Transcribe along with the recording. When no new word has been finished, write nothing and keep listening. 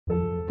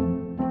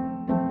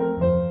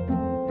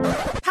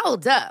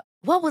Hold up.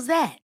 What was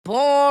that?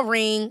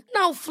 Boring.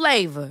 No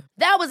flavor.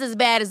 That was as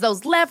bad as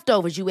those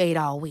leftovers you ate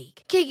all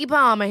week. Keke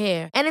Palmer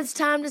here, and it's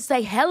time to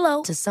say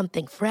hello to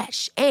something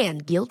fresh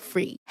and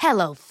guilt-free.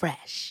 Hello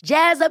Fresh.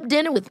 Jazz up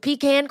dinner with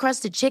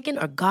pecan-crusted chicken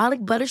or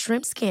garlic butter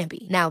shrimp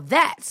scampi. Now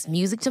that's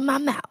music to my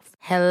mouth.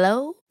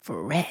 Hello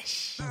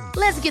Fresh.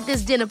 Let's get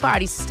this dinner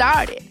party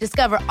started.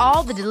 Discover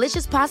all the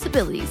delicious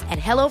possibilities at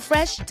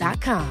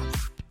hellofresh.com.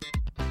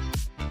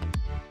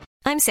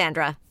 I'm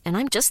Sandra, and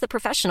I'm just the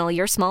professional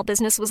your small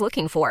business was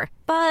looking for.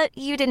 But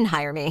you didn't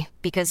hire me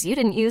because you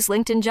didn't use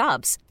LinkedIn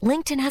Jobs.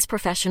 LinkedIn has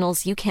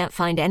professionals you can't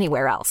find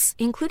anywhere else,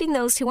 including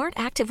those who aren't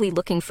actively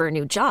looking for a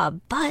new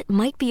job, but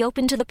might be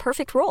open to the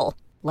perfect role,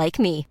 like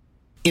me.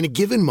 In a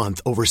given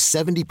month, over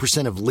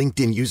 70% of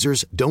LinkedIn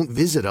users don't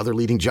visit other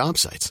leading job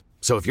sites.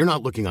 So if you're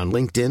not looking on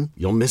LinkedIn,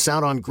 you'll miss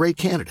out on great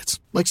candidates,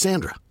 like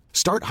Sandra.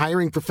 Start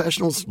hiring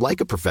professionals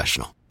like a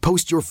professional.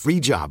 Post your free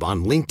job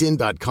on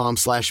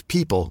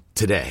linkedin.com/people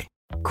today.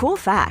 Cool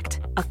fact,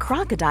 a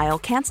crocodile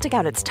can't stick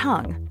out its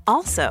tongue.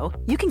 Also,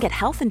 you can get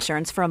health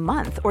insurance for a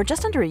month or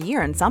just under a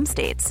year in some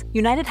states.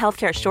 United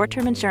Healthcare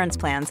short-term insurance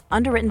plans,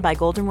 underwritten by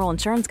Golden Rule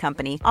Insurance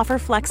Company, offer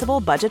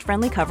flexible,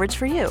 budget-friendly coverage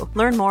for you.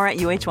 Learn more at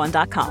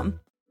uh1.com.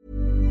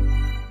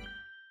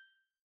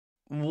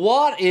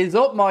 What is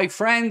up, my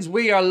friends?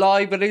 We are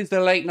live. It is the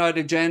Late Night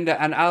Agenda,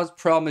 and as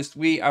promised,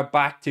 we are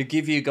back to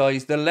give you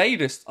guys the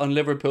latest on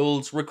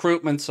Liverpool's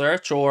recruitment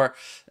search, or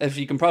if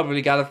you can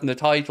probably gather from the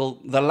title,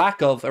 the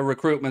lack of a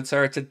recruitment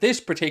search at this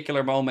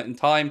particular moment in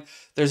time.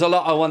 There's a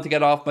lot I want to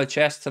get off my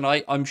chest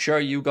tonight. I'm sure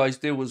you guys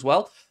do as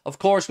well. Of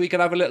course, we can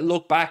have a little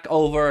look back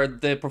over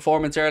the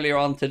performance earlier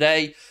on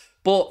today.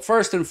 But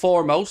first and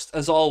foremost,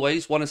 as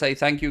always, want to say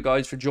thank you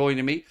guys for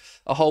joining me.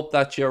 I hope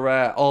that you're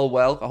all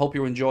well. I hope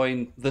you're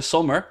enjoying the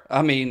summer.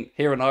 I mean,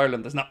 here in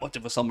Ireland, there's not much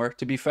of a summer,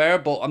 to be fair,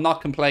 but I'm not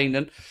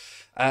complaining.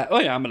 I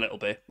am a little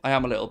bit.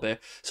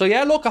 So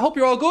yeah, look, I hope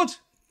you're all good.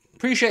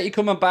 Appreciate you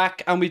coming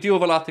back, and we do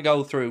have a lot to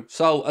go through.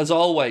 So, as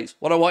always,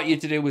 what I want you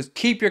to do is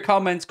keep your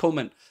comments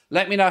coming.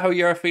 Let me know how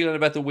you're feeling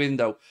about the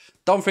window.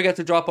 Don't forget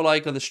to drop a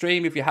like on the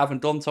stream if you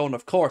haven't done so, and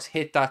of course,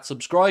 hit that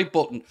subscribe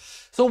button.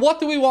 So what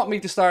do we want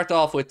me to start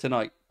off with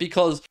tonight?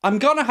 Because I'm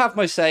going to have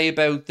my say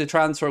about the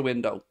transfer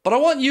window, but I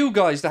want you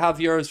guys to have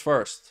yours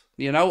first.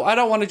 You know, I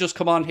don't want to just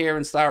come on here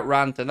and start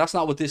ranting. That's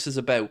not what this is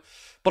about.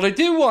 But I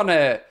do want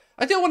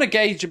to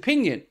gauge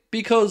opinion,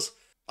 because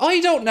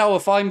I don't know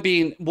if I'm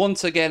being,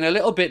 once again, a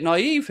little bit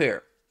naive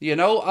here. You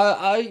know,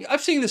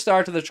 I've seen the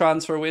start of the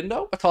transfer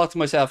window. I thought to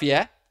myself,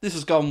 yeah, this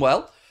has gone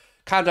well.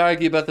 Can't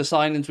argue about the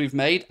signings we've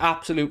made.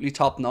 Absolutely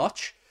top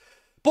notch.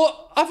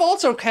 But I've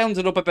also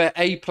counted up about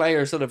 8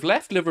 players that have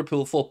left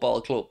Liverpool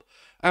Football Club,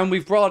 and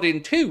we've brought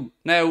in 2.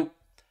 Now,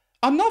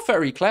 I'm not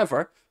very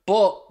clever,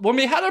 but when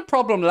we had a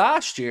problem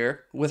last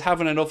year with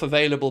having enough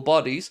available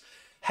bodies,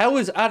 how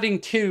is adding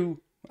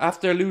 2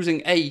 after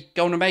losing 8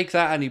 going to make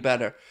that any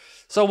better?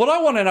 So what I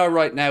want to know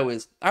right now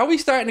is, are we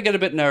starting to get a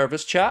bit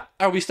nervous, chat?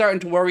 Are we starting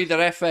to worry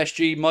that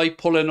FSG might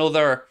pull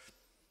another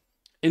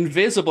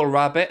invisible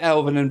rabbit out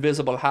of an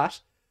invisible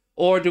hat?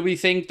 Or do we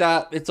think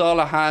that it's all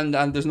a hand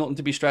and there's nothing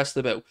to be stressed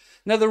about?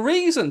 Now, the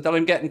reason that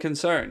I'm getting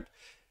concerned,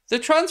 the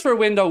transfer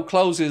window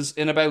closes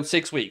in about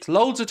 6 weeks.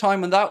 Loads of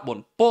time on that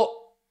one. But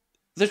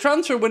the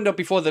transfer window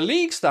before the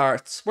league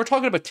starts, we're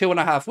talking about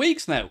 2.5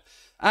 weeks now.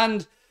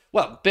 And,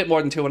 well, a bit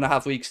more than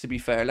 2.5 weeks to be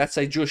fair. Let's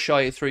say just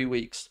shy of 3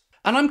 weeks.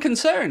 And I'm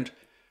concerned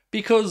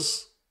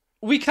because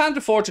we can't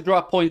afford to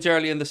drop points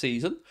early in the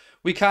season.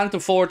 We can't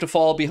afford to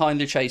fall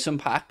behind the chasing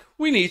pack.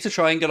 We need to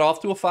try and get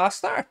off to a fast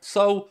start.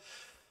 So,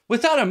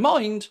 with that in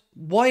mind,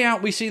 why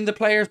aren't we seeing the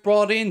players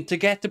brought in to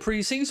get the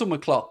pre-season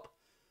with Klopp?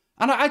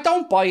 And I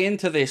don't buy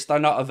into this, they're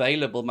not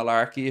available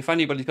malarkey, if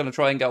anybody's going to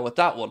try and go with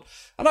that one.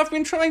 And I've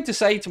been trying to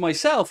say to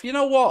myself, you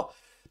know what?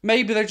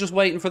 Maybe they're just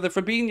waiting for the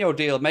Fabinho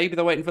deal. Maybe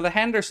they're waiting for the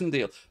Henderson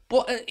deal.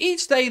 But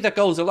each day that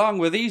goes along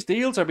where these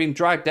deals are being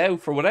dragged out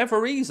for whatever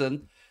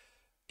reason,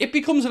 it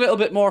becomes a little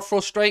bit more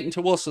frustrating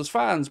to us as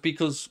fans,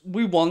 because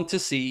we want to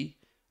see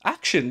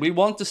action. We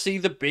want to see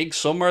the big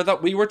summer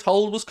that we were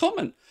told was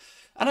coming.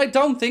 And I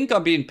don't think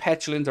I'm being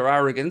petulant or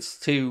arrogant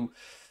to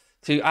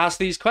ask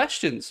these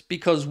questions,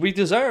 because we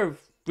deserve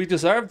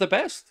the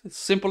best. It's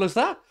simple as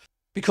that.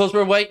 Because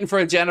we're waiting for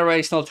a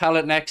generational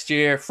talent next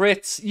year.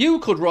 Fritz, you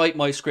could write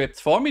my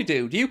script for me,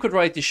 dude. You could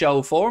write the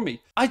show for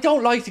me. I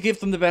don't like to give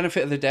them the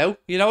benefit of the doubt.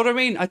 You know what I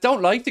mean? I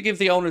don't like to give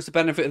the owners the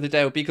benefit of the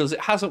doubt, because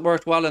it hasn't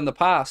worked well in the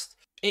past.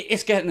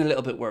 It's getting a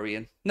little bit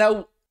worrying.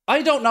 Now,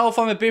 I don't know if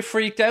I'm a bit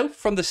freaked out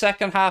from the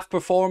second half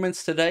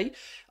performance today.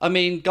 I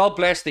mean, God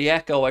bless the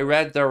Echo. I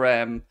read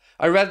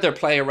their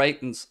player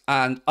ratings,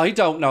 and I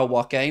don't know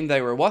what game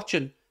they were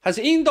watching. Has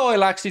Ian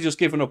Doyle actually just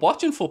given up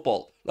watching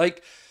football?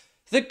 Like,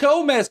 the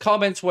Gomez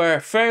comments were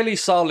fairly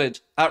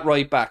solid at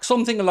right back,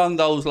 something along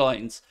those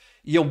lines.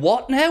 You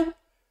what now?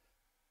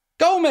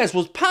 Gomez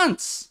was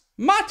pants.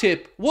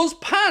 Matip was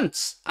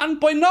pants. And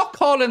by not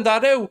calling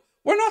that out,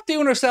 we're not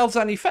doing ourselves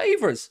any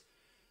favours.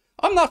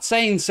 I'm not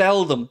saying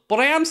sell them,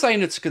 but I am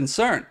saying it's a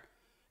concern.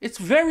 It's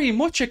very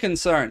much a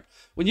concern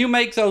when you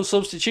make those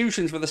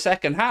substitutions for the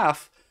second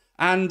half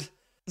and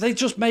they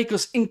just make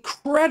us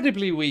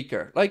incredibly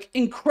weaker. Like,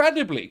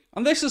 incredibly.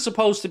 And this is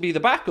supposed to be the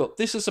backup.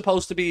 This is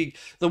supposed to be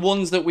the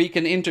ones that we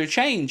can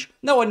interchange.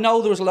 Now, I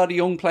know there was a lot of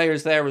young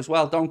players there as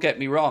well, don't get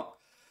me wrong.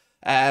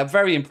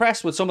 Very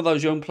impressed with some of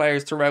those young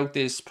players throughout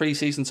this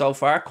preseason so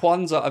far.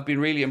 Kwanzaa, I've been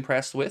really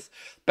impressed with.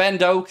 Ben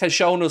Doak has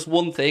shown us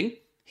one thing.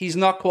 He's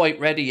not quite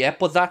ready yet,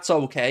 but that's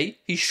okay.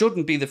 He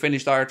shouldn't be the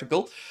finished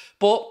article.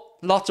 But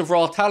lots of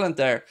raw talent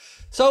there.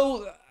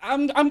 So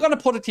I'm going to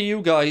put it to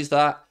you guys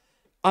that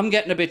I'm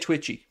getting a bit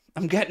twitchy.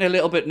 I'm getting a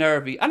little bit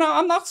nervy. And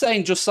I'm not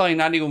saying just sign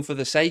anyone for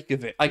the sake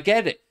of it. I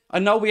get it. I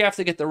know we have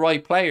to get the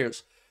right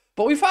players.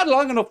 But we've had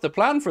long enough to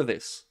plan for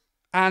this.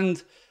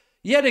 And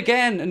yet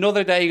again,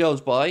 another day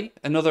goes by,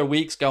 another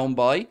week's gone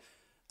by,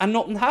 and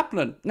nothing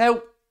happening.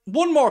 Now,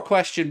 one more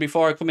question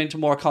before I come into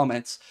more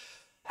comments.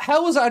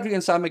 How was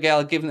Adrian San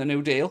Miguel given a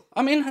new deal?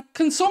 I mean,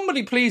 can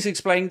somebody please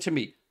explain to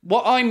me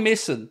what I'm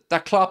missing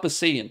that Klopp is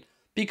seeing?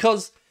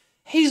 Because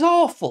he's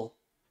awful.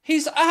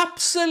 He's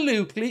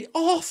absolutely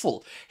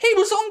awful. He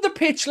was on the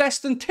pitch less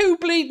than 2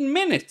 bleeding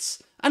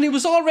minutes, and he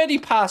was already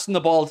passing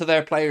the ball to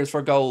their players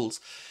for goals.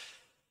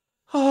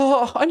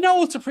 Oh, I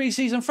know it's a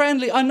pre-season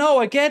friendly. I know,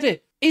 I get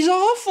it. He's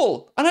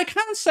awful. And I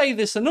can't say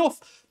this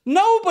enough.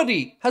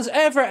 Nobody has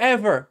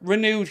ever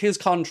renewed his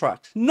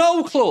contract.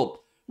 No club.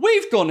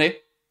 We've done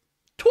it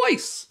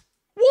twice.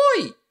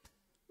 Why?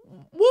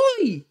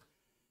 Why?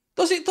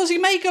 Does he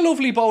make a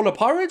lovely bowl of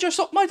porridge or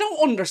something? I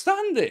don't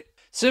understand it.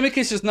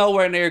 Tsimikas is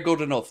nowhere near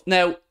good enough.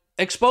 Now,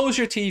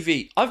 Exposure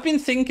TV. I've been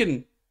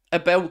thinking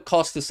about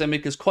Kostas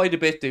Tsimikas quite a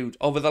bit, dude,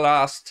 over the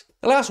last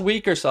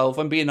week or so, if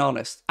I'm being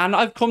honest. And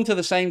I've come to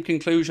the same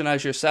conclusion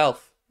as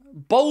yourself.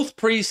 Both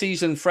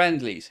pre-season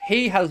friendlies,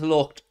 he has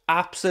looked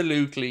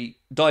absolutely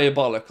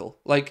diabolical.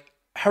 Like,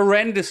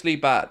 horrendously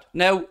bad.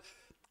 Now,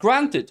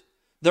 granted,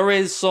 there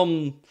is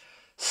some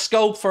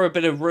scope for a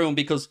bit of room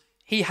because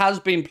he has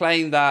been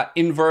playing that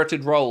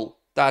inverted role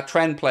that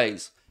Trent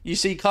plays. You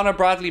see Conor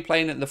Bradley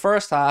playing it in the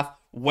first half,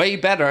 way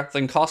better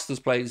than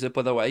Kostas plays it,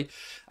 by the way.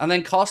 And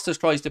then Kostas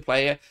tries to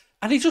play it,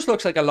 and he just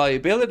looks like a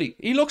liability.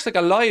 He looks like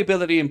a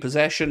liability in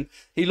possession.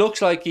 He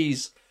looks like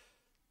he's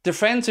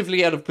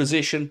defensively out of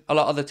position a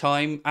lot of the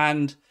time.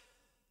 And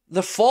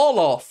the fall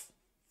off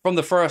from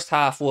the first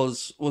half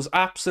was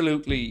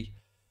absolutely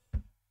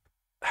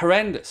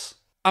horrendous.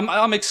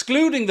 I'm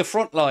excluding the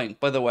front line,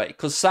 by the way,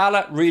 because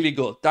Salah, really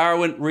good.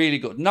 Darwin, really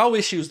good. No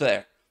issues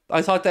there.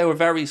 I thought they were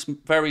very,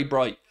 very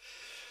bright.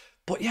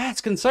 But yeah,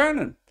 it's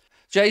concerning.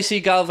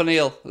 JC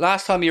Galvanil,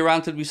 last time you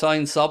ranted, we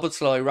signed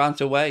Szoboszlai, rant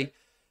away.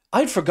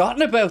 I'd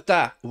forgotten about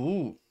that.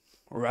 Ooh,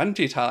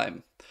 ranty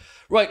time.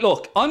 Right,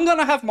 look, I'm going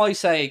to have my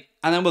say,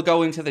 and then we'll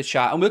go into the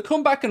chat, and we'll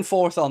come back and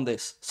forth on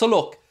this. So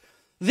look,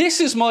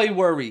 this is my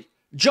worry.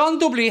 John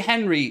W.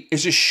 Henry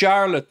is a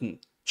charlatan.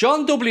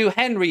 John W.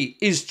 Henry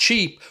is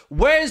cheap.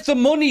 Where's the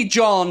money,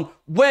 John?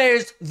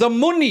 Where's the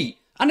money?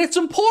 And it's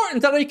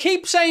important that I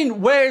keep saying,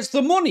 where's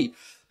the money?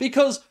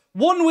 Because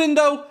one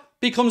window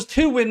becomes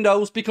 2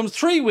 windows, becomes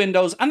 3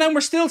 windows, and then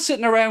we're still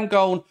sitting around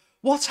going,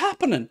 what's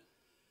happening?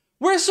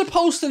 We're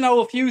supposed to know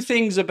a few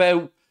things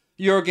about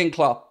Jurgen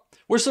Klopp.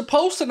 We're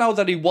supposed to know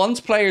that he wants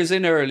players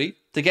in early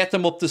to get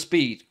them up to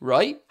speed,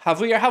 right?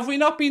 Have we or have we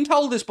not been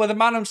told this by the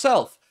man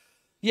himself?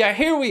 Yeah,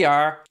 here we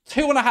are,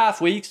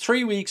 2.5 weeks,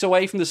 3 weeks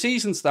away from the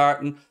season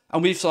starting,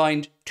 and we've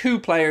signed 2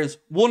 players,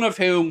 one of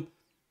whom,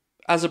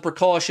 as a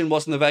precaution,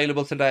 wasn't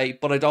available today,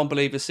 but I don't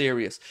believe is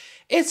serious.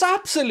 It's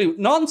absolute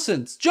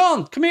nonsense.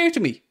 John, come here to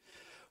me.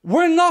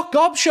 We're not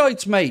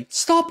gobshites, mate.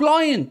 Stop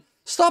lying.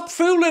 Stop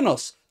fooling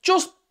us.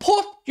 Just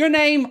put your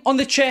name on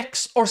the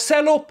checks or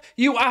sell up,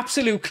 you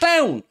absolute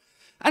clown.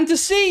 And to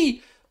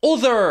see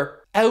other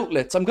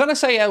outlets, I'm going to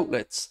say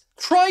outlets,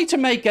 try to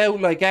make out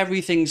like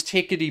everything's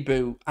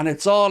tickety-boo and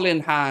it's all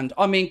in hand.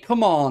 I mean,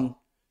 come on.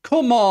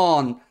 Come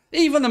on.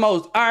 Even the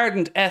most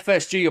ardent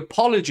FSG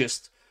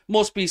apologist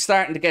must be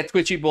starting to get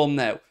twitchy bum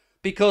now.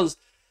 Because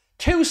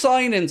 2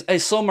 signings a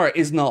summer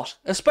is not.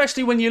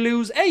 Especially when you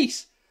lose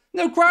 8.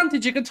 Now,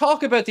 granted, you can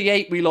talk about the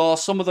 8 we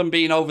lost, some of them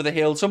being over the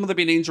hill, some of them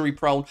being injury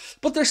prone,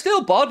 but they're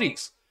still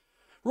bodies.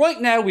 Right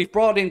now, we've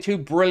brought in 2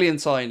 brilliant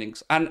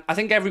signings, and I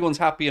think everyone's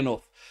happy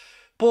enough.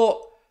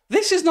 But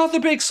this is not the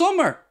big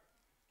summer.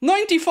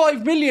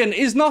 95 million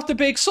is not the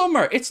big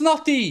summer. It's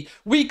not the,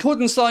 we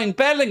couldn't sign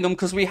Bellingham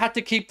because we had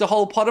to keep the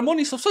whole pot of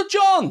money. So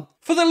John,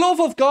 for the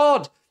love of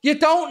God, you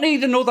don't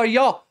need another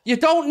yacht. You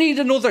don't need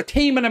another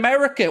team in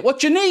America.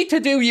 What you need to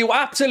do, you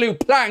absolute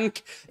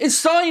plank, is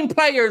sign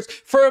players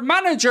for a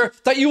manager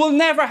that you will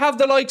never have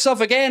the likes of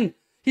again.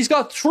 He's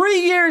got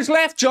 3 years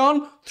left,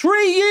 John.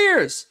 3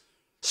 years.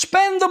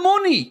 Spend the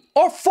money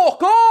or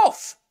fuck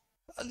off.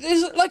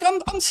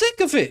 I'm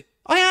sick of it.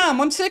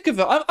 I'm sick of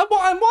it. I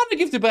want to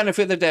give the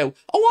benefit of the doubt.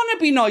 I want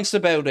to be nice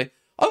about it.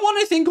 I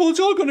want to think, it's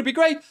all going to be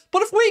great.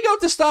 But if we go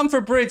to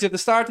Stamford Bridge at the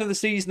start of the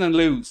season and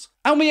lose,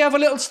 and we have a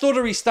little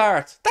stuttery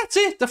start, that's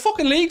it. The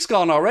fucking league's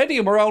gone already,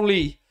 and we're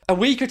only a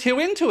week or 2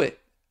 into it.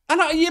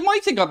 And you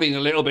might think I'm being a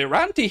little bit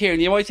ranty here,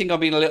 and you might think I'm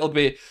being a little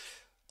bit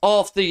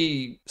off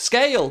the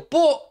scale,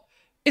 but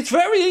it's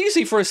very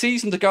easy for a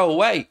season to go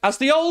away. As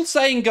the old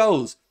saying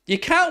goes, You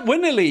can't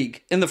win a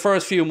league in the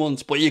first few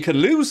months, but you can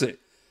lose it.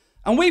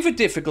 And we've a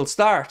difficult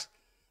start.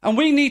 And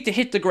we need to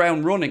hit the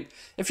ground running.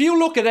 If you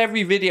look at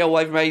every video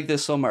I've made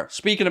this summer,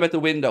 speaking about the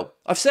window,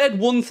 I've said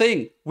one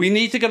thing. We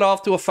need to get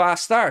off to a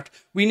fast start.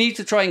 We need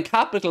to try and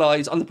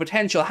capitalise on the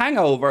potential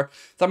hangover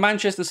that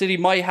Manchester City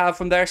might have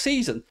from their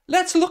season.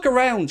 Let's look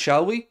around,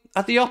 shall we,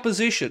 at the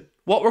opposition,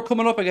 what we're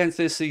coming up against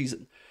this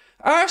season.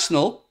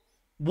 Arsenal,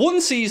 one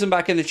season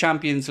back in the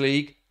Champions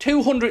League,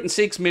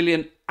 206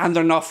 million, and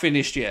they're not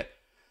finished yet.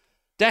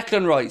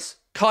 Declan Rice,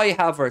 Kai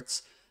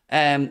Havertz,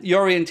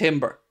 Jurrien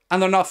Timber,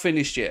 and they're not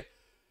finished yet.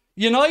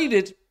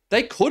 United,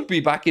 they could be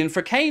back in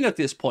for Kane at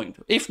this point.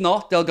 If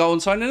not, they'll go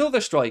and sign another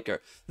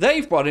striker.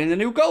 They've brought in a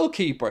new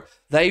goalkeeper.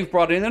 They've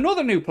brought in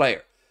another new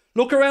player.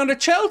 Look around at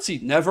Chelsea.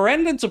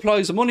 Never-ending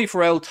supplies of money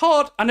for El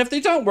Todd, and if they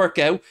don't work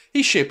out,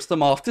 he ships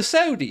them off to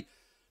Saudi.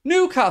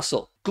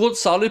 Newcastle, good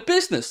solid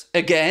business.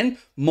 Again,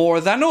 more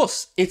than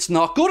us. It's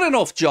not good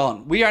enough,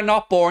 John. We are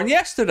not born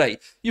yesterday.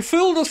 You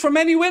fooled us from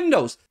many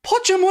windows.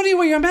 Put your money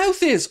where your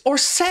mouth is, or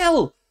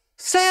sell.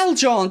 Sell,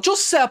 John.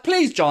 Just sell.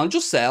 Please, John,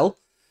 just sell.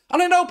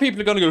 And I know people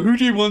are going to go, who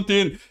do you want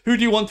in? Who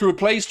do you want to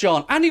replace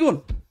John?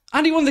 Anyone.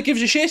 Anyone that gives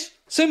a shit.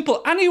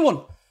 Simple.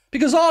 Anyone.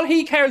 Because all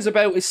he cares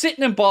about is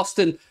sitting in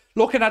Boston,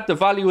 looking at the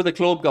value of the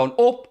club going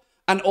up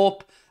and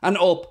up and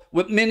up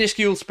with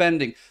minuscule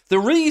spending. The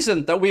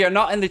reason that we are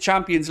not in the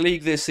Champions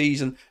League this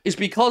season is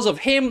because of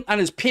him and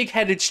his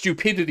pig-headed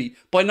stupidity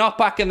by not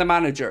backing the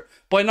manager,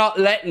 by not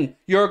letting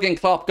Jurgen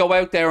Klopp go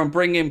out there and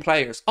bring in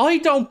players. I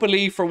don't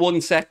believe for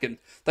 1 second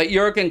that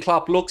Jurgen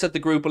Klopp looks at the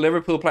group of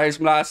Liverpool players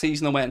from last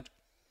season and went,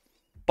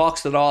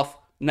 boxed it off,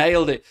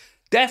 nailed it.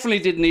 Definitely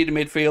didn't need a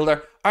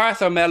midfielder.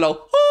 Arthur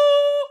Melo,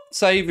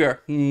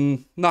 saviour.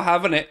 Not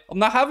having it. I'm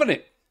not having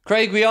it.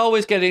 Craig, we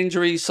always get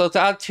injuries, so to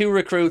add 2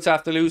 recruits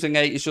after losing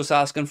 8 is just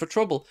asking for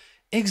trouble.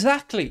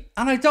 Exactly.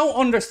 And I don't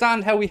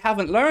understand how we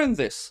haven't learned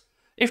this.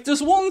 If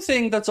there's one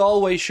thing that's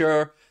always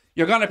sure,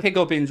 you're going to pick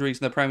up injuries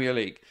in the Premier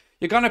League.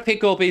 You're going to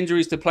pick up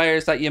injuries to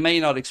players that you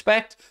may not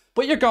expect,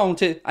 but you're going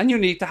to, and you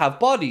need to have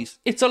bodies.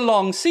 It's a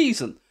long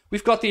season.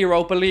 We've got the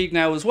Europa League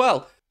now as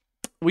well.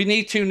 We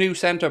need 2 new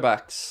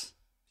centre-backs.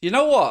 You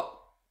know what?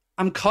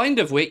 I'm kind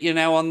of with you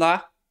now on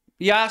that.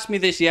 You asked me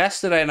this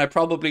yesterday and I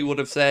probably would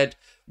have said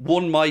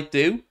 1 might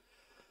do.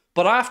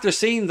 But after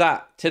seeing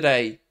that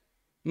today,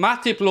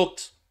 Matip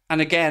looked, and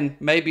again,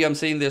 maybe I'm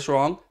seeing this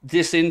wrong,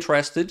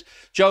 disinterested.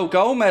 Joe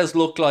Gomez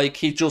looked like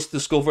he just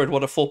discovered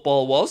what a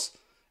football was.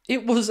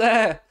 It was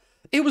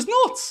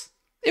nuts.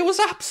 It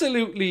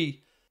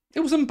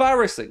was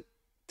embarrassing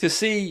to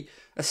see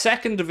a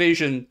second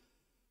division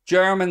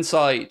German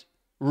side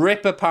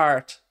rip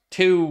apart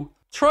 2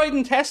 tried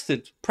and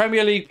tested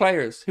Premier League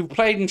players who've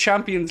played in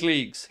Champions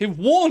Leagues, who've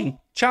won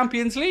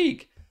Champions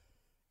League.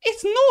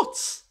 It's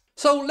nuts.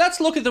 So let's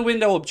look at the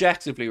window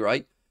objectively,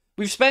 right?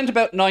 We've spent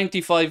about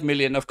 95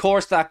 million. Of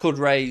course, that could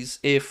raise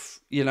if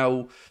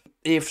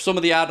some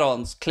of the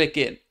add-ons click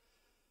in.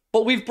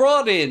 But we've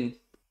brought in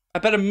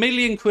about £1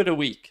 million a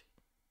week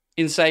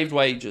in saved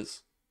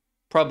wages.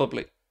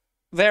 Probably.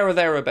 There or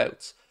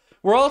thereabouts.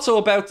 We're also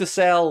about to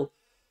sell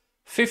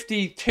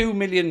 £52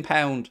 million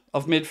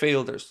of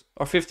midfielders,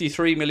 or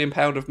 £53 million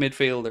of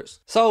midfielders.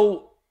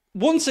 So,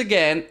 once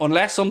again,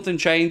 unless something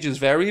changes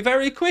very,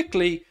 very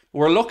quickly,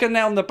 we're looking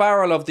down the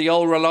barrel of the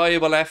old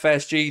reliable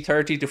FSG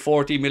 30 to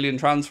 40 million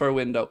transfer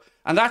window.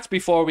 And that's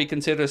before we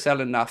consider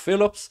selling Nat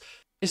Phillips.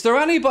 Is there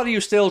anybody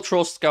who still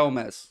trusts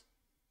Gomez?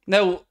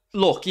 Now,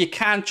 look, you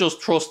can't just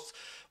trust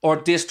or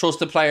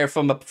distrust a player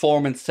from a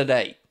performance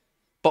today.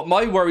 But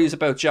my worries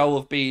about Joe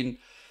have been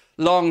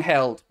long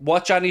held.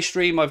 Watch any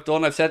stream I've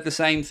done, I've said the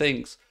same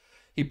things.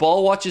 He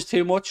ball watches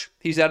too much,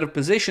 he's out of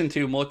position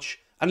too much.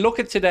 And look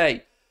at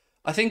today.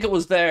 I think it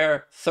was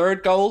their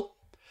 3rd goal.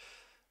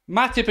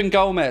 Matip and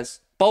Gomez,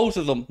 both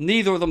of them,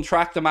 neither of them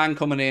tracked the man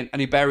coming in and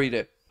he buried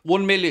it.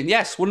 1 million,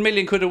 yes, 1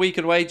 million quid a week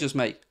in wages,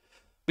 mate.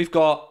 We've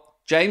got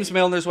James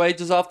Milner's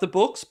wages off the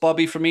books,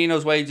 Bobby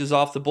Firmino's wages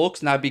off the books,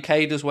 Naby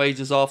Keita's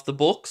wages off the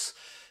books.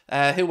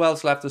 Who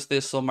else left us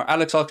this summer?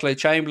 Alex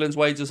Oxlade-Chamberlain's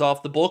wages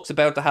off the books.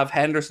 About to have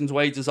Henderson's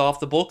wages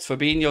off the books.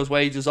 Fabinho's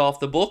wages off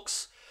the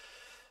books.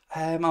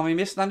 Are we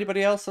missing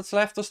anybody else that's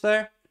left us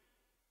there?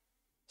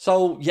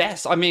 So,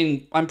 yes, I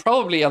mean, I'm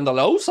probably on the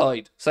low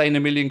side saying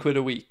 £1 million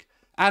a week.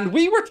 And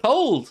we were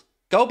told,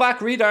 go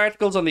back, read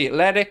articles on The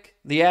Athletic,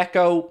 The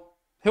Echo,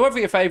 whoever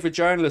your favourite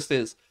journalist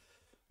is.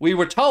 We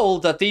were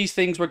told that these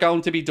things were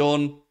going to be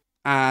done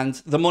and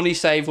the money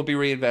saved will be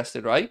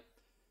reinvested, right?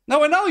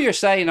 Now, I know you're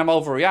saying I'm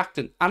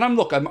overreacting, and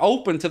I'm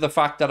open to the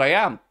fact that I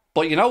am.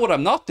 But you know what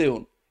I'm not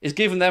doing? Is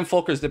giving them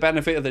fuckers the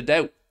benefit of the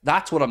doubt.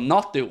 That's what I'm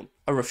not doing.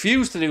 I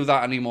refuse to do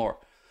that anymore.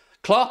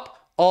 Klopp,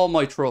 all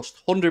my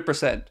trust,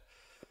 100%.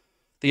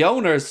 The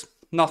owners,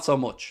 not so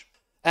much.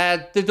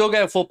 The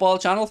Dugout Football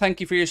channel, thank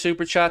you for your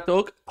super chat,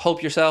 Doug.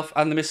 Hope yourself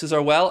and the missus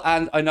are well,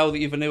 and I know that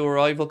you have a new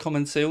arrival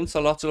coming soon,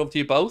 so lots of love to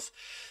you both.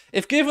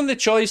 If given the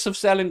choice of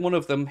selling one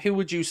of them, who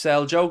would you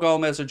sell, Joe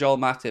Gomez or Joel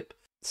Matip?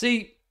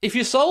 See, if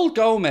you sold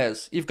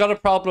Gomez, you've got a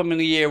problem in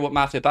a year with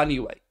Matip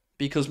anyway,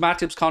 because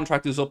Matip's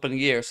contract is up in a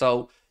year,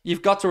 so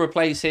you've got to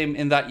replace him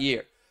in that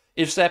year.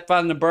 If Sepp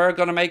van den Berg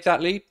going to make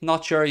that leap?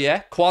 Not sure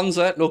yet.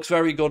 Kwanzaa looks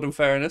very good in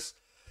fairness.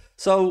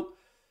 So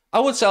I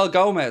would sell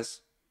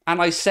Gomez.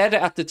 And I said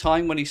it at the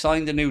time when he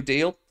signed a new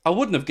deal. I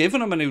wouldn't have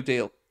given him a new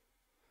deal.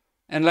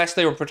 Unless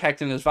they were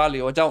protecting his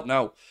value. I don't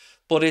know.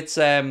 But it's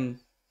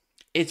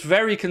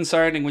very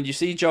concerning when you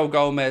see Joe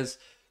Gomez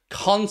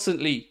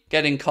constantly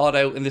getting caught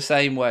out in the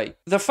same way.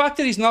 The fact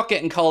that he's not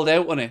getting called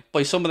out on it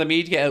by some of the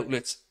media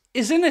outlets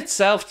is in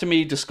itself, to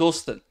me,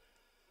 disgusting.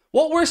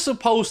 What we're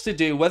supposed to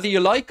do, whether you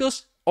like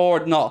us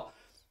or not,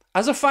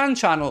 as a fan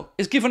channel,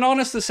 is give an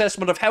honest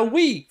assessment of how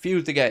we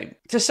viewed the game.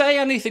 To say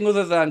anything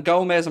other than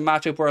Gomez and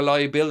Matip were a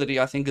liability,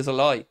 I think is a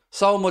lie.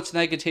 So much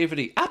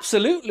negativity.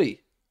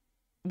 Absolutely.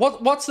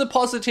 What's the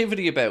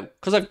positivity about?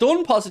 Because I've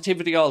done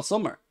positivity all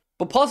summer.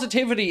 But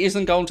positivity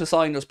isn't going to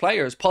sign us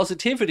players.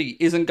 Positivity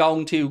isn't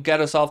going to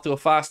get us off to a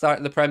fast start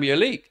in the Premier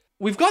League.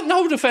 We've got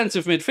no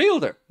defensive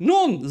midfielder.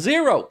 None.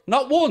 Zero.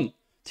 Not one.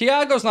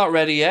 Thiago's not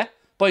ready yet.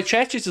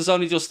 Bajcetic has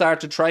only just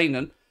started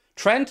training.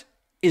 Trent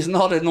is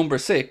not a number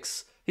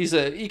 6.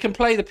 He can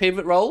play the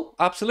pivot role,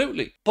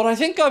 absolutely. But I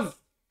think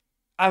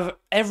I've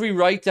every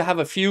right to have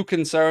a few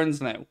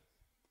concerns now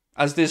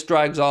as this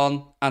drags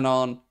on and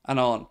on and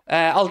on.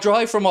 I'll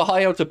drive from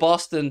Ohio to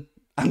Boston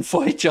and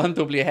fight John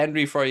W.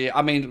 Henry for you.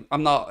 I mean,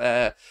 I'm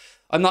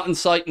not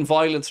inciting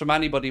violence from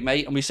anybody,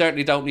 mate, and we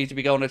certainly don't need to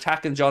be going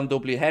attacking John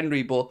W.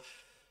 Henry, but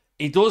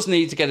he does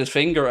need to get his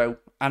finger out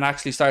and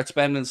actually start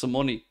spending some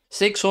money.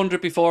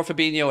 600 before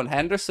Fabinho and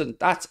Henderson.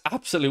 That's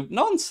absolute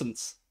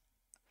nonsense.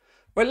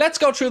 Right, let's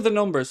go through the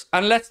numbers.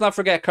 And let's not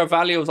forget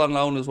Carvalho's on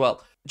loan as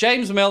well.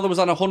 James Milner was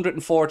on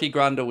 140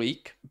 grand a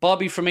week.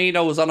 Bobby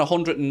Firmino was on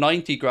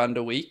 190 grand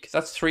a week.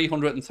 That's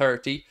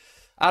 330.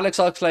 Alex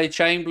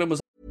Oxlade-Chamberlain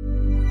was...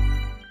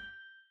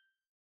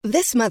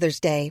 This Mother's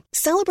Day,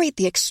 celebrate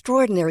the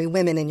extraordinary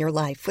women in your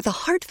life with a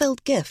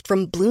heartfelt gift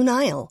from Blue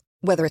Nile.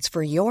 Whether it's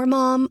for your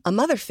mom, a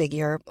mother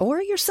figure,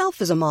 or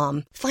yourself as a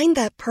mom, find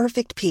that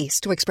perfect piece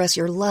to express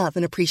your love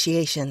and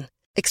appreciation.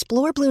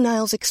 Explore Blue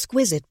Nile's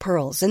exquisite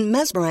pearls and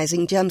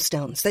mesmerizing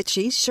gemstones that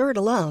she's sure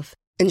to love.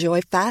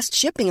 Enjoy fast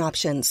shipping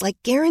options like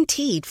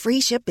guaranteed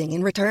free shipping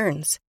and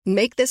returns.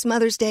 Make this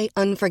Mother's Day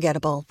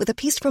unforgettable with a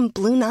piece from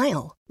Blue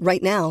Nile.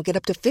 Right now, get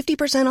up to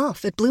 50%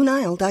 off at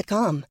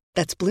BlueNile.com.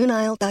 That's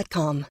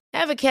BlueNile.com.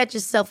 Ever catch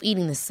yourself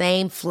eating the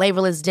same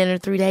flavorless dinner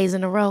 3 days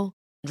in a row?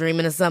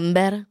 Dreaming of something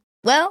better?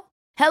 Well,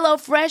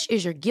 HelloFresh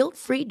is your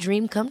guilt-free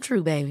dream come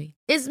true, baby.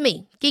 It's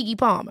me, Keke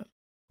Palmer.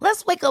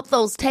 Let's wake up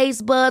those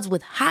taste buds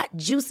with hot,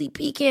 juicy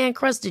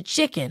pecan-crusted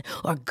chicken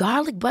or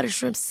garlic butter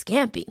shrimp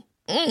scampi.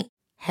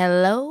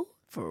 Hello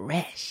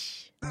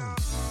Fresh.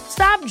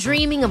 Stop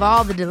dreaming of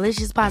all the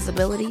delicious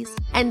possibilities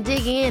and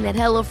dig in at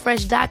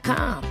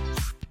HelloFresh.com.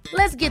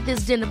 Let's get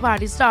this dinner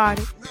party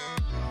started.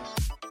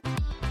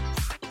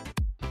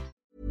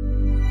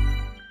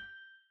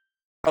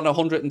 On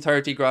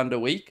 130 grand a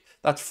week.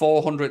 That's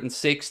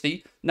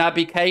 460.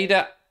 Naby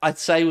Keita, I'd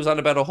say, was on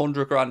about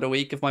 100 grand a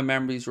week, if my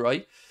memory's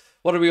right.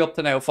 What are we up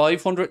to now?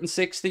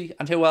 560?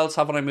 And who else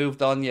haven't I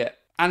moved on yet?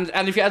 And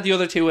if you add the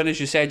other two in, as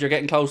you said, you're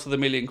getting close to the £1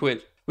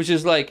 million, which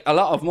is like a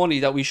lot of money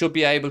that we should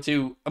be able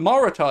to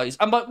amortize.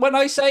 And but when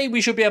I say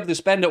we should be able to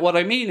spend it, what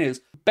I mean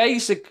is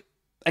basic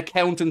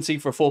accountancy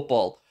for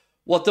football.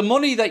 What the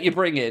money that you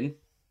bring in,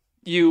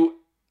 you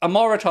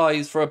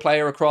amortize for a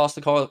player across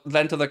the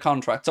length of their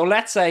contract. So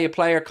let's say a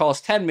player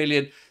costs 10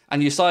 million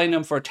and you sign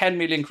them for 10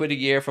 million quid a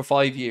year for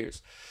 5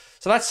 years.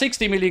 So that's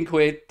 60 million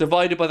quid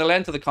divided by the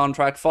length of the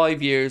contract,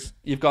 5 years,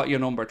 you've got your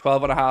number,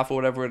 12 and a half or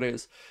whatever it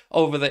is,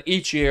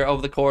 each year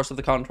over the course of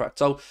the contract.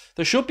 So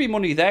there should be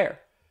money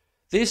there.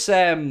 This,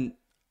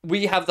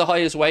 we have the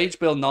highest wage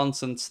bill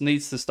nonsense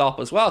needs to stop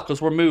as well,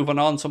 because we're moving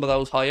on some of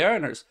those high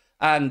earners.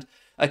 And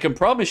I can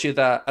promise you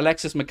that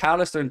Alexis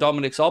McAllister and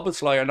Dominic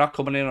Szoboszlai are not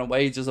coming in on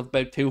wages of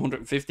about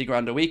 250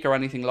 grand a week or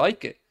anything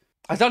like it.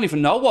 I don't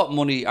even know what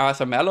money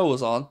Arthur Melo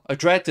was on. I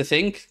dread to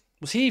think,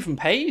 was he even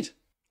paid?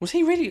 Was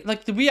he really,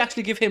 did we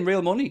actually give him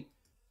real money?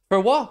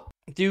 For what?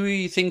 Do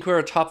we think we're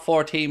a top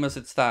 4 team as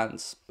it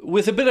stands?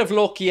 With a bit of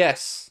luck,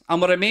 yes. And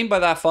what I mean by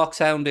that,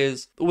 Foxhound,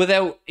 is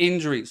without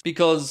injuries.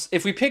 Because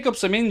if we pick up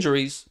some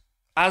injuries,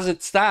 as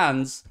it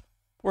stands,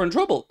 we're in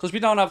trouble because we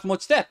don't have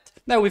much depth.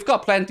 Now, we've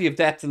got plenty of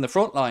depth in the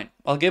front line.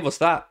 I'll give us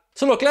that.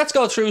 So look, let's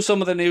go through some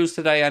of the news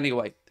today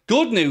anyway.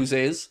 Good news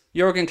is,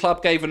 Jurgen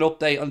Klopp gave an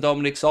update on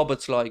Dominic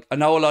Szoboszlai. I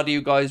know a lot of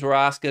you guys were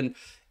asking,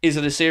 is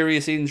it a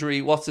serious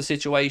injury? What's the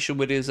situation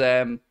with his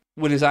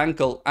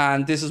ankle?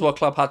 And this is what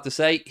Klopp had to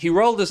say. He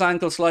rolled his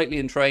ankle slightly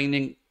in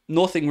training.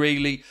 Nothing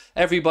really.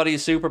 Everybody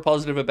is super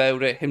positive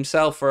about it.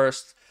 Himself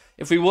first.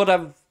 If we would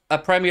have a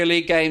Premier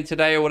League game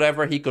today or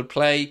whatever, he could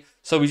play.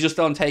 So we just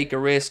don't take a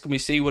risk and we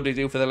see what they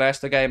do for the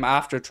Leicester game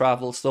after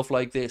travel, stuff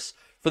like this.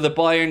 For the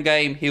Bayern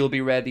game, he'll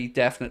be ready,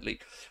 definitely.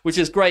 Which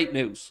is great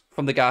news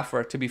from the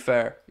gaffer, to be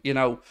fair. You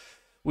know,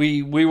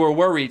 we were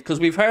worried because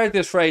we've heard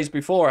this phrase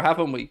before,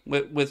 haven't we?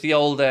 With the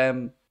old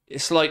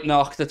slight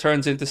knock that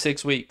turns into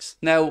 6 weeks.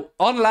 Now,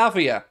 on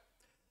Lavia,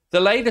 the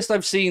latest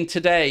I've seen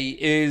today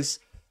is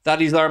that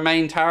he's our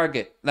main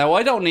target. Now,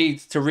 I don't need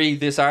to read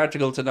this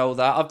article to know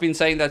that. I've been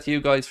saying that to you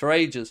guys for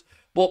ages.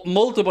 But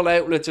multiple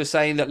outlets are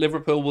saying that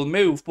Liverpool will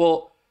move.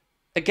 But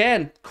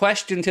again,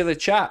 question to the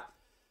chat.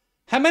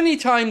 How many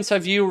times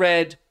have you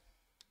read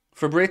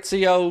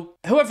Fabrizio,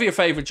 whoever your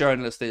favourite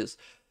journalist is,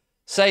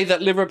 say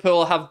that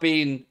Liverpool have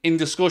been in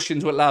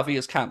discussions with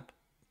Lavia's camp?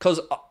 Because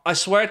I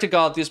swear to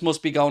God, this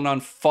must be going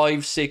on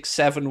 5, 6,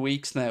 7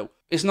 weeks now.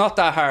 It's not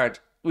that hard.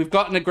 We've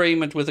got an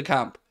agreement with the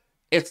camp.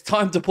 It's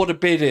time to put a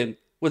bid in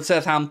with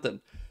Southampton.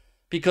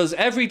 Because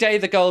every day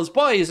that goes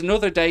by is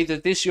another day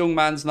that this young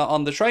man's not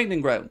on the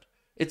training ground.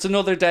 It's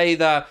another day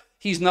that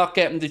he's not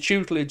getting the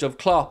tutelage of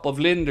Klopp, of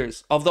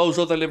Linders, of those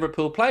other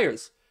Liverpool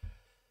players.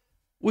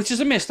 Which is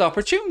a missed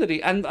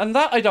opportunity. And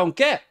that I don't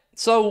get.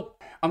 So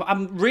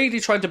I'm really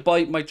trying to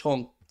bite my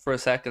tongue for a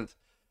second.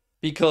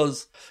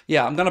 Because,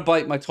 yeah, I'm going to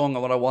bite my tongue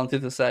on what I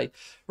wanted to say.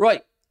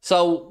 Right.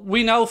 So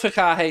we know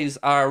Fakahes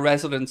are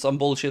residents on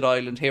Bullshit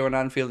Island here on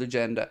Anfield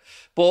Agenda,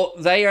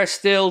 but they are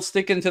still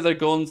sticking to their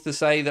guns to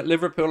say that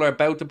Liverpool are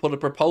about to put a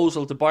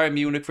proposal to Bayern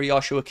Munich for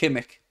Joshua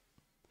Kimmich.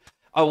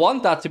 I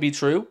want that to be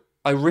true.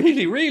 I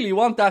really, really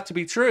want that to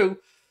be true,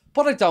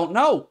 but I don't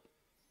know.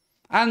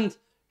 And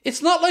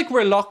it's not like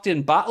we're locked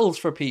in battles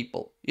for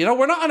people. You know,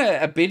 we're not on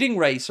a bidding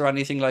race or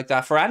anything like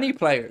that for any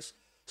players.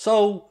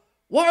 So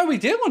what are we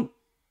doing?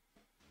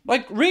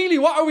 Like, really,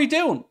 what are we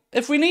doing?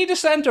 If we need a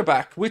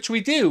centre-back, which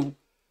we do,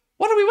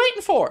 what are we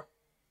waiting for?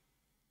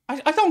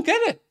 I don't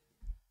get it.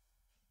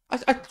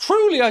 I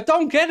truly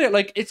don't get it.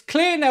 Like, it's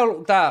clear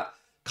now that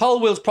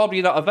Colwell's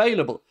probably not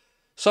available.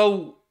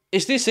 So,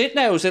 is this it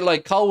now? Is it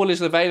like Colwell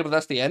isn't available,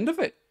 that's the end of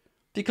it?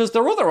 Because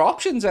there are other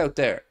options out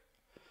there.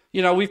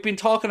 You know, we've been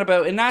talking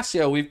about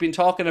Inacio, we've been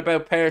talking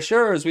about Per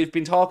Schurz, we've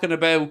been talking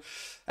about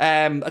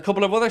a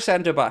couple of other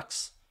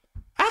centre-backs.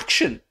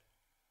 Action.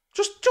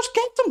 Just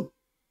get them.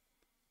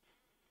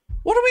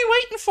 What are we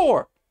waiting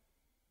for?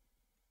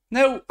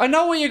 Now, I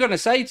know what you're going to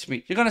say to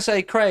me. You're going to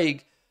say,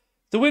 Craig,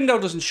 the window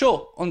doesn't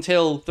shut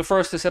until the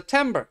 1st of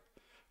September.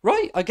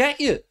 Right, I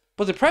get you.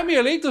 But the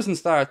Premier League doesn't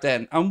start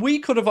then. And we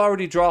could have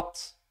already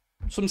dropped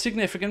some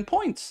significant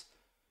points.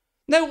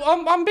 Now,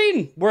 I'm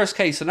being worst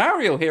case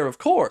scenario here, of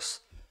course.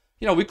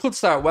 You know, we could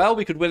start well.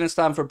 We could win in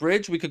Stamford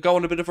Bridge. We could go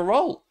on a bit of a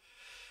roll.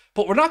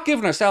 But we're not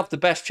giving ourselves the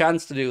best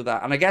chance to do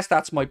that. And I guess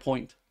that's my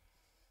point.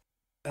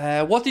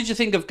 What did you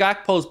think of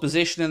Gakpo's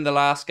position in the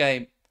last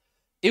game?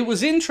 It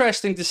was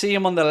interesting to see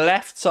him on the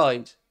left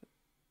side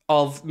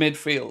of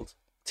midfield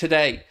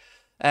today.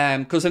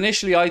 Because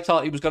initially I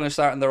thought he was going to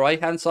start on the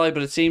right-hand side,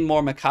 but it seemed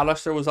more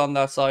McAllister was on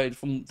that side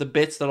from the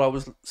bits that I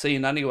was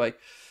seeing anyway.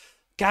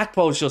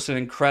 Gakpo's just an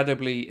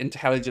incredibly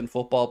intelligent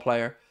football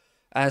player.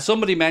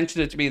 Somebody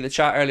mentioned it to me in the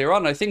chat earlier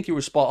on. I think you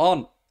were spot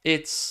on.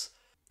 Is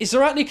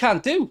there anything he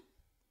can't do?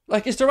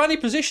 Like, is there any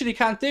position he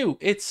can't do?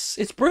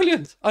 It's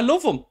brilliant. I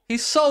love him.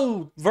 He's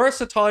so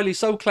versatile. He's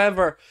so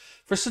clever.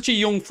 For such a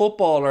young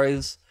footballer,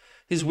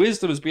 his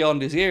wisdom is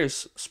beyond his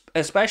years,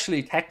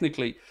 especially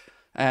technically.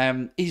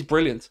 He's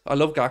brilliant. I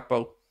love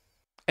Gakpo.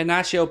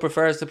 Inacio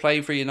prefers to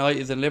play for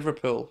United than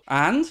Liverpool.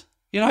 And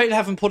United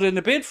haven't put in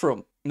a bid for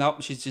him. No,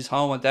 she's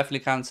home. I definitely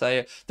can't say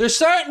it. There's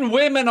certain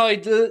women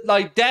I'd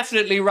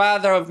definitely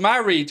rather have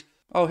married.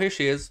 Oh, here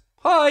she is.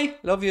 Hi,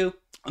 love you.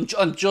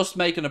 I'm just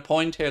making a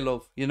point here,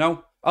 love, you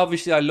know?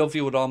 Obviously, I love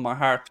you with all my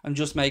heart. I'm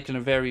just making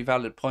a very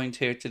valid point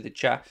here to the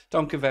chat.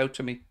 Don't give out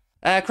to me.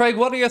 Craig,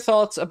 what are your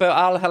thoughts about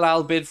Al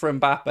Hilal bid for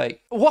Mbappe?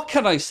 What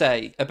can I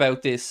say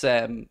about this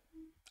Al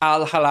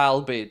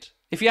Hilal bid?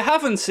 If you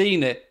haven't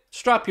seen it,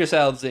 strap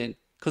yourselves in,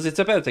 because it's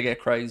about to get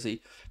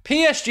crazy.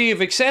 PSG have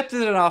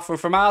accepted an offer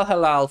from Al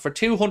Hilal for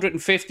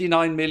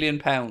 £259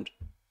 million.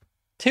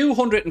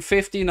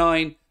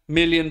 £259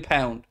 million.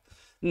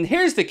 And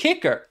here's the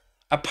kicker.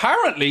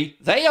 Apparently,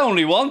 they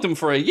only want him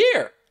for a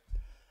year.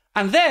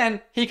 And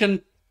then he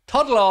can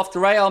toddle off to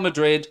Real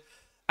Madrid.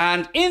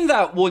 And in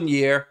that 1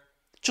 year,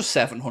 just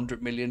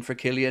 700 million for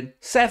Kylian.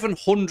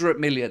 700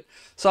 million.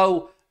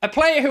 So a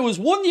player who has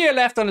 1 year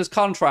left on his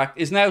contract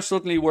is now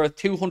suddenly worth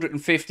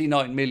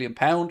 £259 million.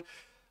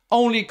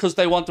 Only because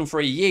they want him for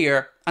a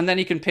year. And then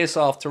he can piss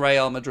off to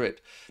Real Madrid.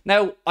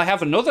 Now, I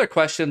have another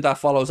question that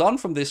follows on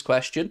from this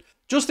question.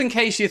 Just in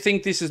case you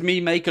think this is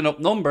me making up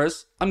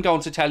numbers, I'm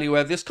going to tell you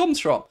where this comes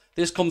from.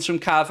 This comes from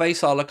Cave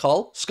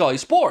Solacol, Sky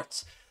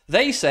Sports.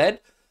 They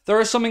said, there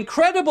are some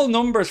incredible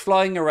numbers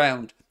flying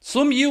around.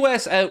 Some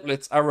US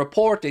outlets are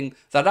reporting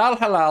that Al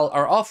Hilal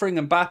are offering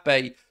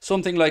Mbappe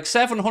something like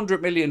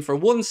 700 million for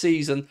 1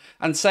 season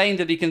and saying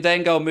that he can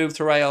then go move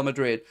to Real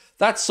Madrid.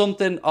 That's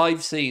something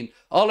I've seen.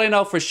 All I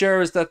know for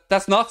sure is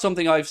that's not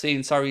something I've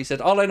seen, sorry, he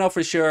said. All I know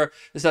for sure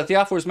is that the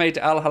offer was made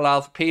to Al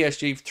Hilal for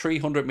PSG for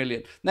 300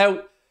 million.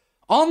 Now,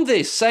 on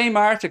this same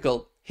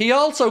article, he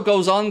also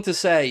goes on to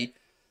say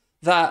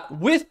that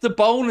with the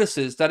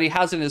bonuses that he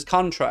has in his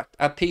contract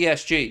at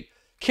PSG,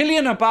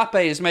 Kylian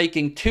Mbappe is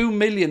making 2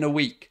 million a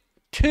week.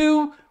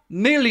 2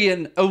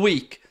 million a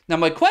week. Now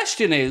my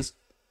question is,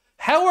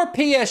 how are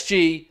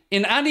PSG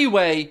in any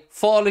way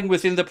falling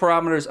within the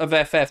parameters of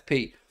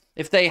FFP?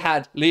 If they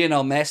had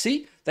Lionel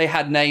Messi, they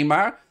had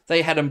Neymar,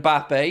 they had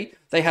Mbappe,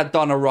 they had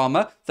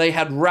Donnarumma, they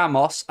had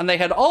Ramos, and they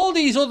had all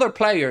these other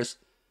players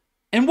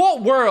In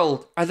what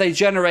world are they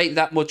generating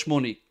that much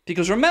money?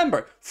 Because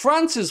remember,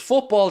 France's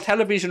football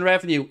television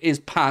revenue is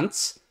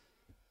pants.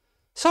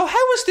 So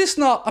how is this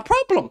not a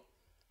problem?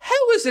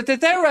 How is it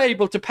that they're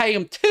able to pay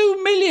him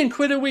 2 million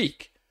quid a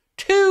week?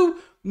 2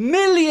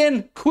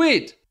 million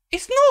quid.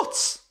 It's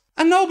nuts.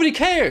 And nobody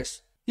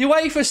cares.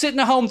 UEFA sitting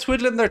at home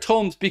twiddling their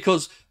thumbs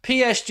because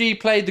PSG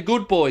played the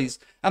good boys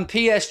and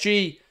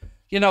PSG,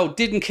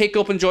 didn't kick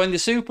up and join the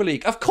Super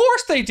League. Of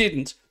course they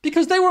didn't,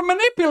 because they were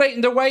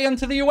manipulating their way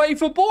into the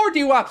UEFA board,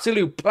 you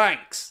absolute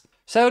planks.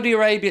 Saudi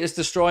Arabia is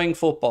destroying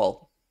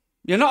football.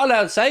 You're not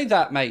allowed to say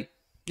that, mate.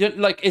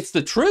 It's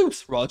the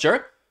truth,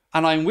 Roger,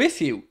 and I'm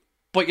with you.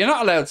 But you're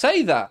not allowed to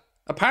say that,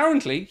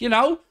 apparently,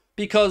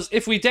 because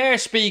if we dare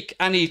speak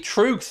any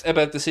truth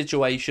about the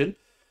situation,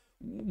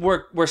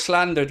 we're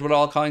slandered with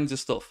all kinds of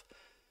stuff.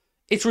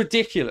 It's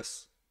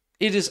ridiculous.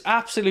 It is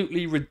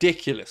absolutely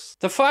ridiculous.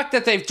 The fact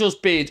that they've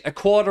just bid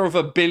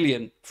 $250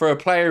 million for a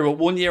player with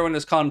 1 year on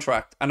his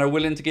contract and are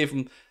willing to give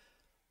him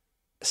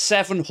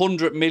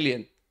 700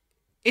 million,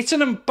 it's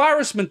an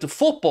embarrassment to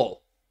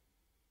football.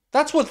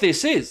 That's what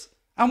this is.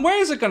 And where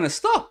is it going to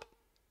stop?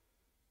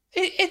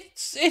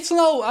 It's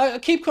no, I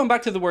keep coming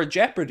back to the word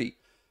jeopardy,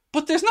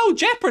 but there's no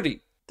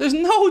jeopardy. There's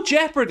no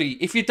jeopardy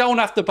if you don't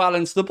have to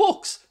balance the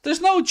books.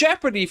 There's no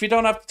jeopardy if you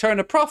don't have to turn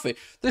a profit.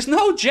 There's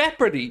no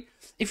jeopardy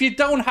if you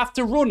don't have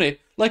to run it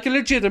like a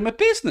legitimate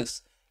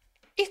business.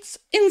 It's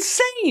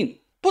insane.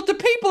 But the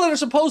people that are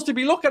supposed to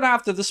be looking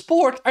after the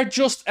sport are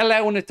just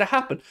allowing it to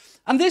happen.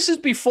 And this is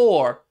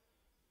before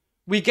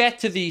we get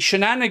to the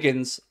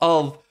shenanigans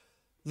of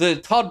the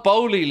Todd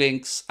Bowley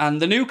links and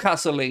the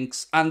Newcastle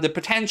links and the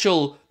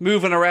potential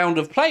moving around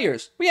of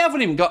players. We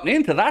haven't even gotten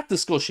into that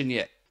discussion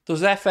yet.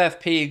 Does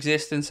FFP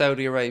exist in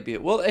Saudi Arabia?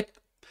 Well,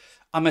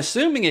 I'm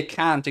assuming it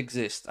can't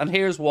exist. And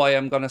here's why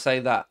I'm going to say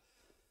that.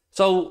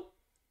 So,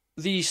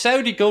 the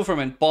Saudi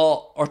government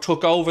bought or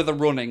took over the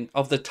running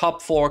of the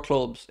top 4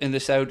 clubs in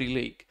the Saudi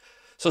League.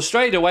 So,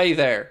 straight away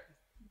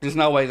there's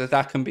no way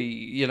that can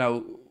be,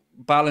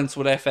 balanced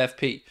with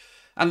FFP.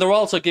 And they're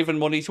also giving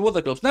money to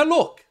other clubs. Now,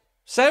 look,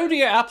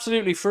 Saudi are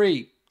absolutely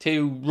free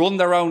to run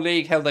their own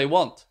league how they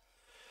want.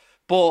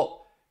 But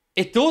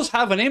it does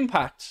have an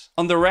impact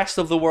on the rest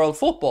of the world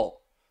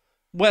football.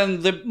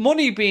 When the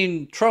money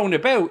being thrown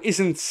about is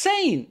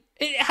insane.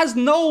 It has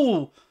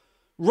no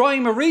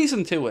rhyme or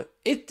reason to it.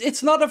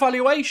 It's not a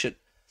valuation.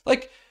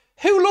 Like,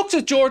 who looks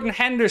at Jordan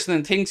Henderson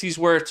and thinks he's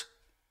worth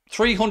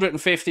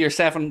 350 or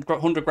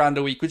 700 grand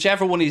a week,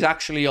 whichever one he's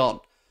actually on?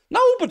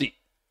 Nobody.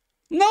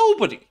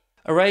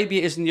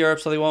 Arabia isn't Europe,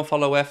 so they won't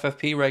follow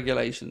FFP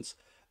regulations.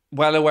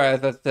 Well aware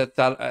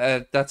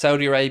that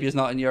Saudi Arabia is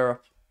not in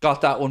Europe.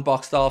 Got that one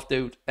boxed off,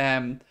 dude.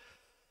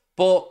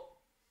 But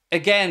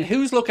again,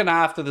 who's looking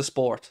after the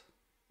sport?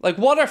 Like,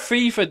 what are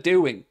FIFA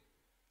doing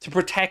to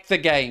protect the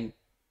game?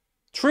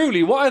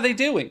 Truly, what are they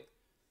doing?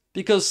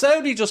 Because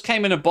Saudi just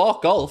came in and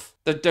bought golf.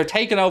 They're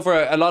taking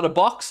over a lot of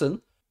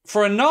boxing.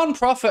 For a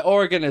non-profit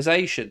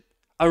organisation,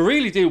 I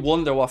really do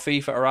wonder what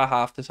FIFA are at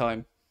half the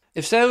time.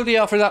 If Saudi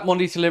offered that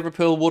money to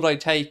Liverpool, would I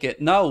take it?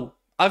 No.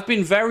 I've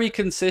been very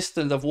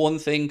consistent of one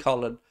thing,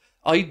 Colin.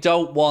 I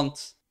don't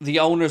want the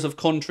owners of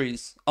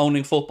countries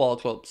owning football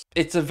clubs.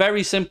 It's a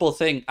very simple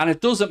thing. And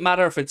it doesn't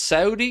matter if it's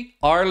Saudi,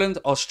 Ireland,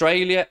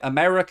 Australia,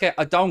 America.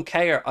 I don't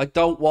care. I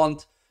don't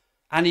want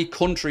any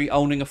country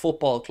owning a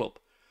football club.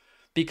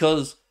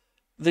 Because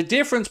the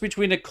difference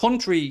between a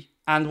country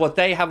and what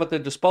they have at their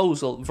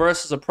disposal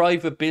versus a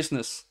private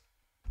business,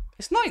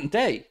 it's night and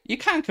day. You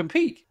can't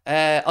compete.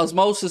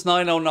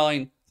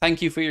 Osmosis909,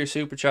 thank you for your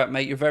super chat,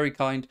 mate. You're very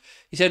kind.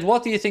 He said,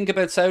 what do you think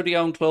about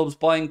Saudi-owned clubs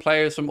buying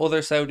players from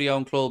other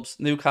Saudi-owned clubs?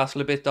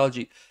 Newcastle a bit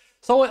dodgy.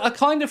 So I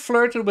kind of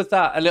flirted with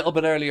that a little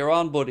bit earlier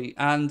on, buddy.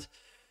 And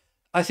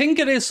I think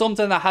it is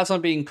something that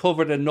hasn't been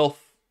covered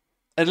enough,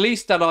 at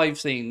least that I've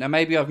seen. Now,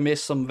 maybe I've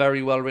missed some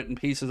very well-written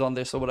pieces on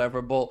this or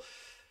whatever, but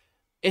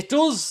it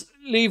does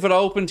leave it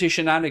open to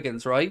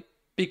shenanigans, right?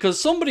 Because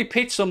somebody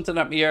pitched something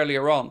at me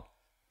earlier on.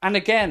 And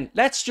again,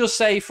 let's just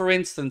say, for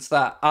instance,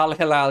 that Al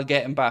Hilal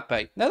get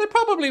Mbappe. Now, they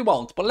probably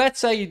won't, but let's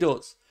say he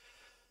does.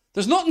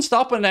 There's nothing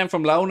stopping them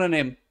from loaning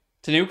him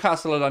to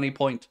Newcastle at any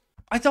point.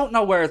 I don't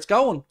know where it's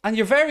going. And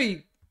you're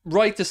very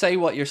right to say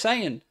what you're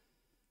saying.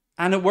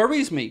 And it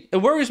worries me. It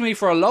worries me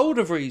for a load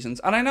of reasons.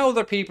 And I know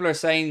that people are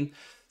saying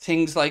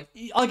things like,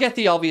 I'll get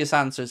the obvious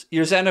answers.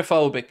 You're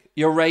xenophobic.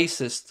 You're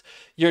racist.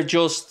 You're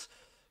just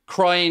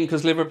crying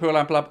because Liverpool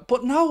aren't blah.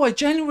 But no, I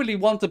genuinely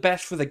want the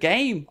best for the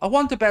game. I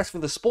want the best for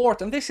the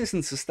sport, and this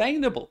isn't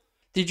sustainable.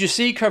 Did you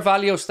see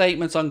Carvalho's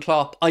statements on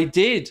Klopp? I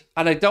did,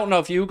 and I don't know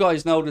if you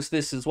guys noticed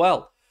this as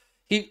well.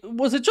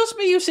 Was it just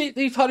me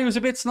you thought he was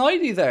a bit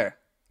snidey there?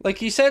 Like,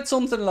 he said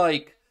something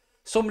like,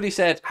 somebody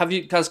said,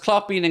 has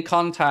Klopp been in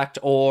contact,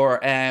 or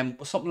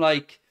something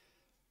like,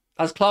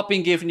 has Klopp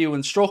been giving you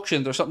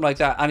instructions or something like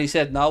that? And he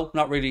said, no,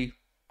 not really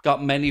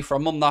got many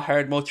from him, not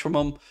heard much from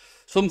him,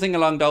 something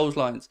along those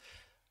lines.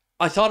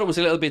 I thought it was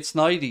a little bit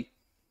snidey.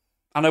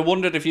 And I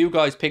wondered if you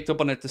guys picked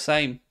up on it the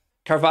same.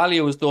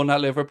 Carvalho was done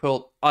at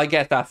Liverpool. I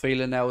get that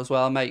feeling now as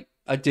well, mate.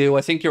 I do.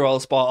 I think you're all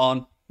spot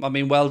on. I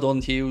mean, well done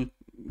to you.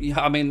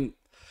 I mean,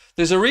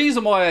 There's a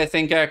reason why I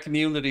think our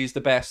community is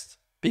the best,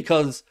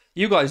 because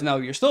you guys know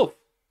your stuff.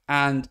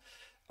 And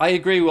I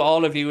agree with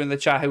all of you in the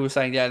chat who were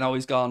saying, yeah, no,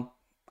 he's gone.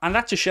 And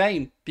that's a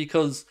shame,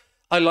 because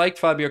I liked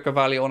Fabio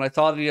Carvalho and I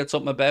thought he had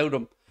something about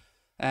him.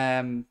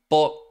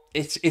 But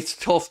it's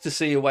tough to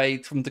see a way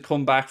from to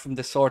come back from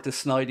the sort of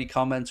snidey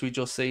comments we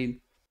just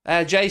seen.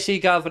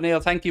 JC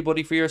Galvanil, thank you,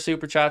 buddy, for your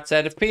super chat.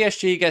 Said, if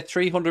PSG get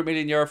 300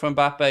 million euro from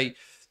Mbappe,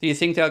 do you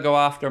think they'll go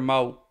after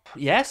Mo?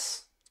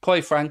 Yes,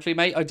 quite frankly,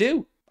 mate, I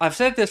do. I've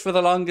said this for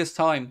the longest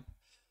time.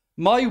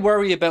 My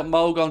worry about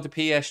Mo going to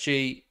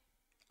PSG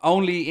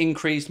only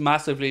increased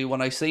massively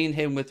when I seen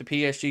him with the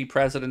PSG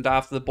president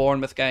after the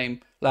Bournemouth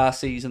game last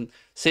season,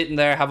 sitting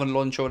there having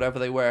lunch or whatever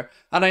they were.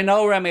 And I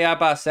know Remy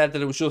Abbas said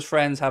that it was just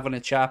friends having a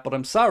chat, but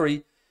I'm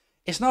sorry,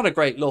 it's not a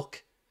great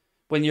look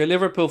when you're a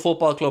Liverpool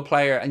Football Club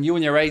player and you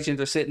and your agent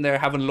are sitting there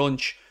having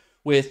lunch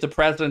with the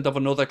president of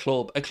another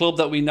club, a club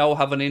that we know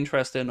have an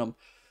interest in him.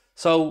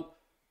 So,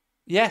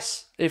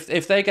 yes,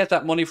 if they get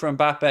that money from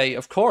Mbappe,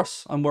 of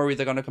course, I'm worried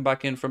they're going to come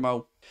back in for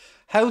Mo.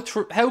 How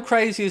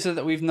crazy is it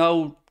that we've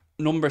no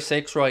number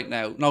 6 right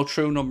now? No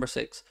true number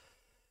 6.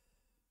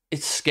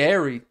 It's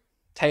scary,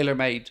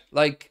 tailor-made.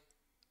 Like,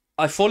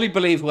 I fully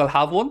believe we'll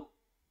have one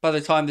by the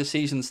time the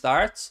season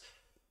starts,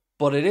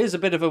 but it is a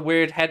bit of a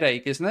weird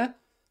headache, isn't it?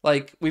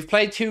 Like, we've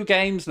played 2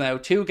 games now,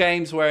 2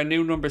 games where a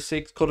new number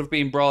 6 could have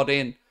been brought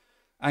in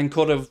and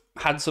could have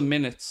had some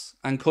minutes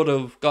and could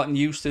have gotten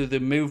used to the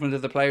movement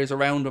of the players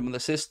around him and the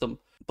system.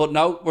 But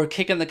no, we're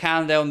kicking the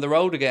can down the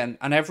road again.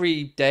 And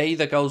every day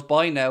that goes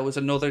by now is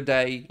another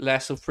day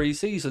less of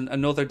pre-season,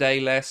 another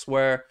day less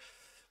where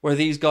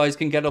these guys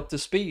can get up to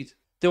speed.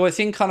 Do I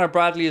think Conor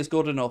Bradley is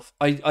good enough?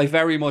 I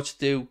very much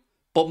do.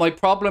 But my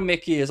problem,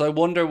 Mickey, is I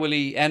wonder will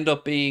he end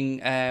up being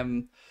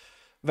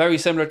very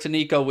similar to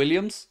Nico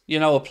Williams? You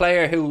know, a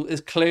player who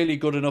is clearly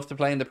good enough to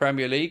play in the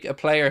Premier League, a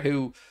player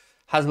who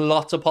has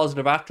lots of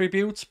positive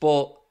attributes,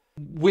 but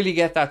will he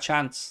get that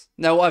chance?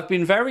 Now, I've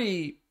been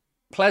very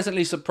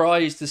pleasantly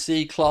surprised to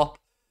see Klopp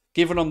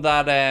giving him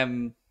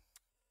that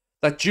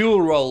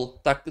dual role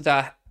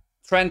that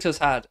Trent has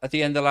had at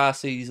the end of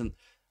last season.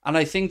 And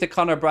I think that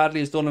Conor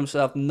Bradley has done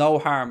himself no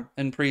harm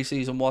in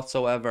pre-season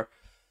whatsoever.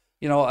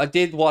 You know, I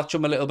did watch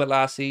him a little bit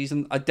last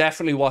season. I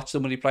definitely watched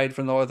him when he played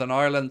for Northern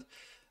Ireland.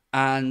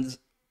 And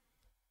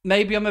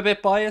maybe I'm a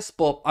bit biased,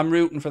 but I'm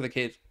rooting for the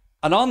kid.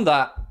 And on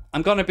that,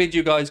 I'm going to bid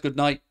you guys good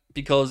night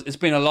because it's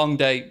been a long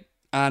day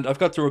and I've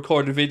got to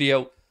record a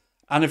video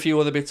and a few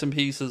other bits and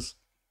pieces.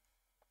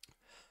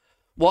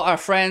 What our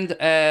friend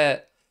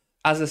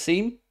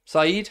Azasim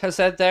Saeed has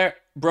said there,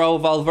 bro,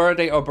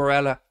 Valverde or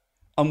Barella.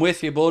 I'm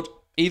with you, bud.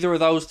 Either of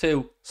those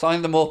two,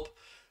 sign them up,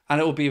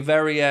 and it would be a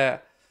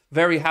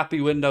very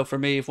happy window for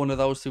me if one of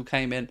those two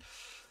came in.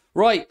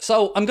 Right,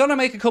 so I'm going to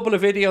make a couple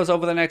of videos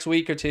over the next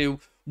week or two.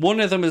 One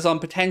of them is on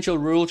potential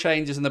rule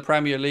changes in the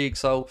Premier League,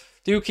 so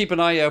do keep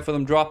an eye out for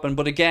them dropping.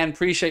 But again,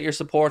 appreciate your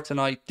support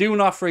tonight. Do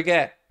not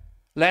forget,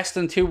 less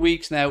than 2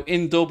 weeks now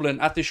in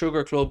Dublin at the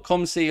Sugar Club.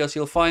 Come see us.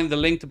 You'll find the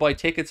link to buy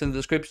tickets in the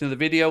description of the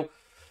video.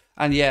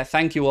 And yeah,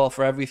 thank you all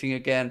for everything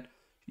again.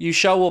 You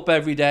show up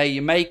every day.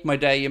 You make my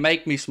day. You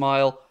make me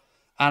smile.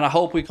 And I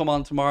hope we come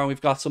on tomorrow and we've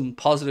got some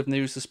positive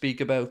news to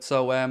speak about.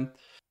 So,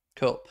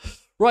 cool.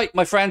 Right,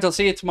 my friends, I'll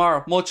see you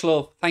tomorrow. Much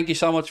love. Thank you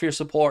so much for your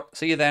support.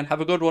 See you then.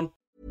 Have a good one.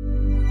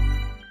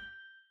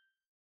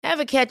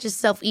 Ever catch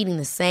yourself eating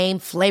the same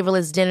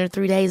flavorless dinner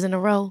 3 days in a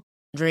row?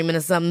 Dreaming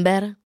of something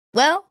better?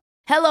 Well,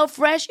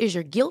 HelloFresh is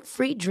your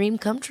guilt-free dream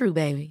come true,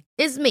 baby.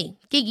 It's me,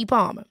 Keke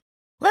Palmer.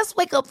 Let's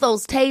wake up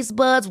those taste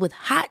buds with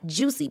hot,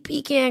 juicy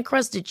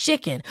pecan-crusted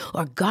chicken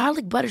or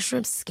garlic butter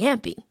shrimp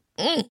scampi.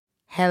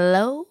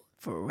 Hello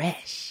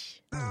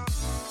Fresh.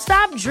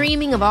 Stop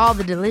dreaming of all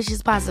the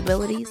delicious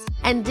possibilities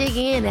and dig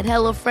in at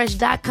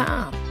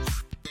HelloFresh.com.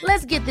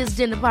 Let's get this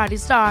dinner party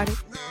started.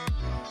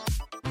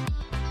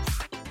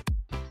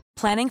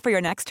 Planning for your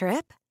next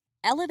trip?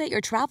 Elevate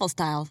your travel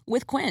style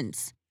with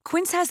Quince.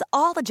 Quince has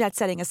all the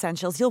jet-setting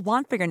essentials you'll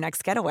want for your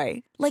next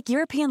getaway, like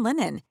European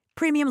linen,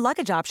 premium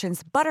luggage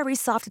options, buttery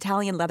soft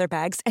Italian leather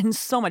bags, and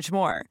so much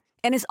more.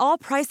 And is all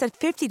priced at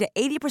 50 to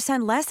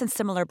 80% less than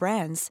similar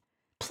brands.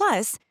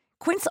 Plus,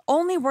 Quince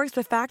only works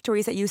with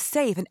factories that use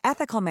safe and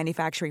ethical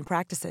manufacturing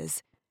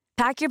practices.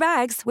 Pack your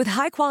bags with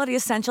high-quality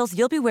essentials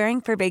you'll be wearing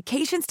for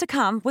vacations to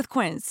come with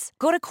Quince.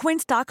 Go to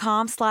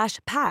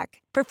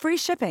quince.com/pack for free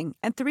shipping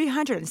and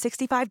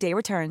 365-day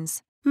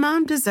returns.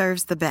 Mom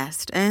deserves the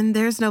best, and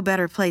there's no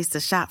better place to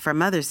shop for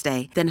Mother's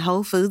Day than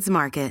Whole Foods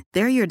Market.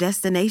 They're your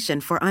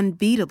destination for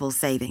unbeatable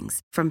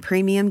savings, from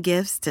premium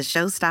gifts to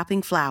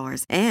show-stopping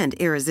flowers and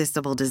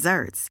irresistible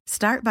desserts.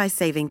 Start by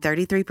saving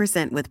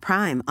 33% with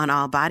Prime on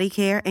all body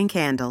care and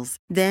candles.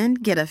 Then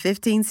get a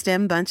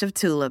 15-stem bunch of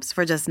tulips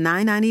for just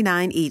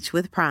 $9.99 each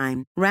with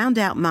Prime. Round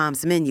out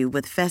Mom's menu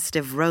with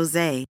festive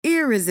rosé,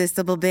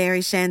 irresistible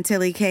berry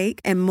chantilly cake,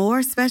 and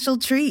more special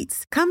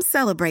treats. Come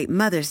celebrate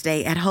Mother's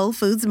Day at Whole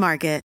Foods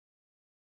Market.